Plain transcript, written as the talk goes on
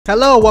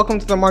Hello, welcome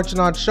to the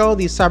Marginal Show,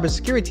 the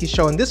cybersecurity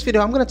show. In this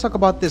video, I'm going to talk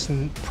about this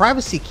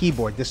privacy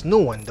keyboard, this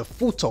new one, the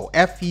FUTO,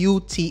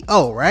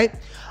 F-U-T-O, right?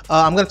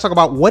 I'm going to talk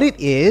about what it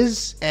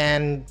is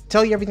and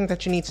tell you everything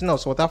that you need to know.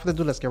 So without further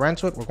ado, let's get right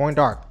into it. We're going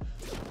dark.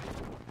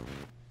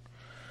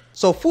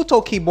 So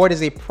FUTO Keyboard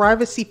is a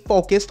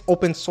privacy-focused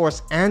open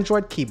source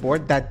Android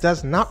keyboard that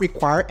does not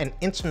require an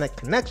internet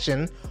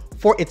connection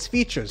for its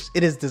features.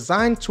 It is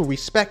designed to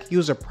respect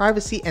user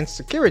privacy and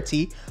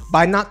security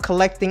by not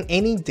collecting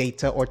any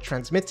data or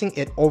transmitting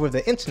it over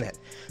the internet.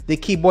 The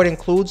keyboard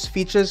includes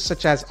features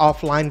such as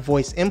offline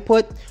voice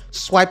input,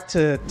 swipe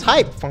to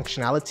type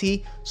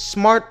functionality,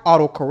 smart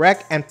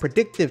autocorrect, and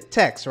predictive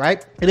text,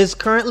 right? It is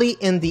currently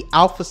in the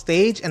alpha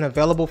stage and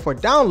available for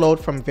download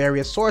from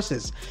various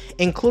sources,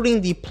 including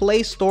the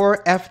Play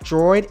Store,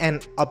 F-Droid,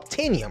 and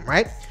Obtainium,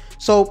 right?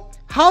 So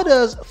how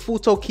does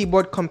FUTO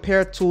Keyboard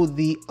compare to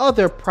the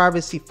other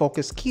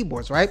privacy-focused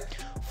keyboards, right?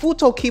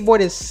 FUTO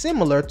Keyboard is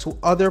similar to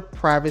other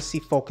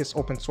privacy-focused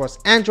open source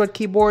Android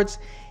keyboards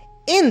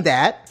in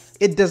that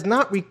it does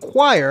not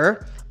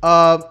require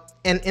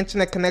an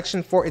internet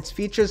connection for its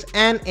features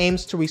and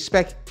aims to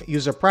respect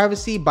user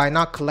privacy by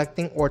not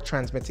collecting or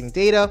transmitting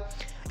data,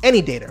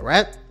 any data,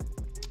 right?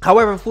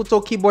 However,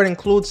 FUTO Keyboard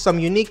includes some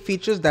unique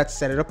features that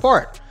set it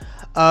apart.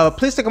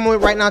 Please take a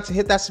moment right now to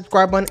hit that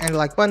subscribe button and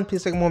like button.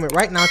 Please take a moment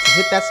right now to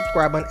hit that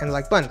subscribe button and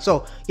like button.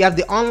 So you have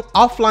the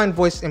offline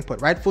voice input,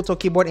 right? FUTO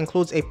Keyboard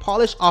includes a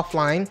polished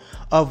offline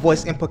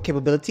voice input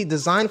capability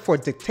designed for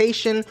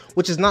dictation,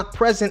 which is not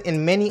present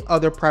in many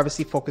other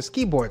privacy-focused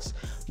keyboards.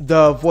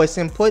 The voice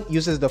input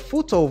uses the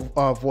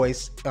FUTO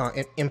voice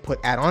input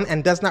add-on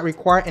and does not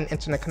require an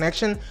internet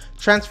connection,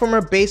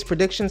 transformer-based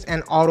predictions,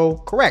 and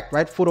autocorrect,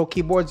 right? FUTO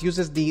Keyboards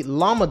uses the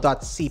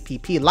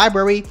llama.cpp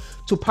library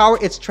to power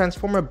its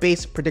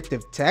transformer-based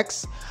predictive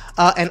text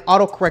and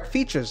autocorrect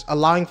features,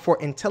 allowing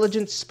for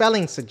intelligent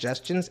spelling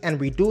suggestions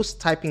and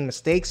reduced typing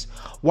mistakes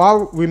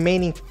while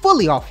remaining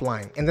fully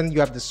offline. And then you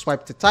have the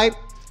swipe to type.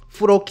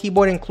 FUTO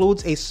Keyboard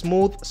includes a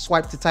smooth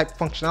swipe to type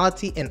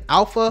functionality in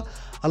alpha,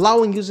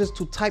 allowing users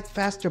to type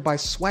faster by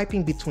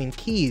swiping between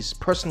keys.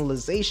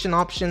 Personalization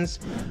options.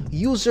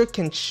 Users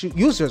can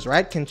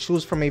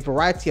choose from a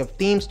variety of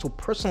themes to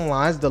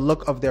personalize the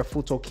look of their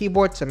FUTO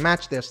Keyboard to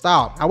match their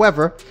style.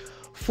 However,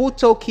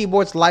 FUTO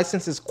Keyboard's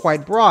license is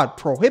quite broad,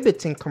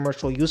 prohibiting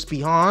commercial use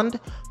beyond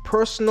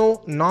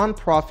personal,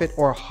 non-profit,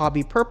 or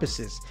hobby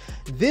purposes.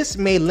 This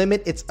may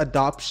limit its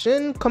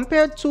adoption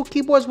compared to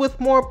keyboards with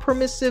more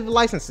permissive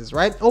licenses,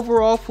 right?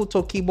 Overall,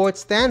 FUTO Keyboard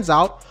stands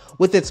out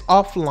with its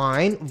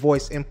offline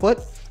voice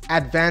input,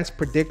 advanced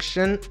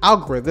prediction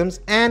algorithms,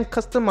 and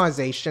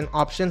customization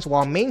options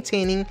while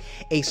maintaining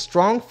a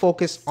strong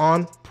focus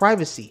on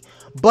privacy.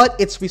 But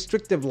its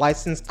restrictive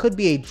license could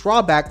be a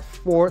drawback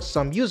for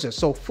some users.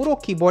 So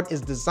FUTO Keyboard is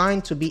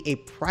designed to be a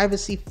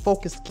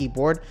privacy-focused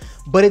keyboard,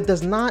 but it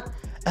does not,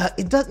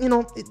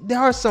 there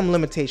are some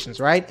limitations,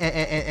 right?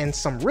 And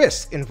some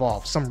risk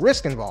involved,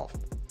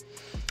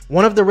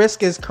 One of the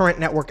risks is current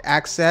network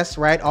access,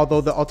 right?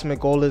 Although the ultimate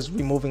goal is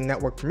removing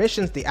network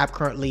permissions, the app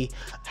currently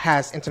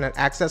has internet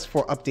access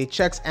for update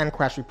checks and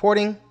crash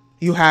reporting.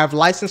 You have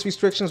license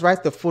restrictions,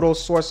 right? The FUTO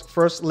Source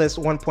First List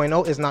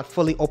 1.0 is not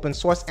fully open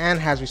source and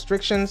has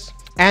restrictions.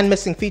 And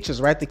missing features,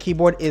 right? The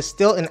keyboard is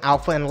still in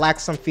alpha and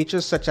lacks some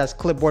features such as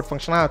clipboard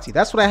functionality.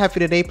 That's what I have for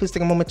today. Please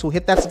take a moment to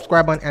hit that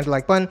subscribe button and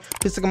like button.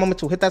 Please take a moment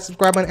to hit that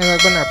subscribe button and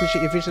like button. I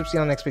appreciate your features. See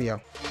you on the next video.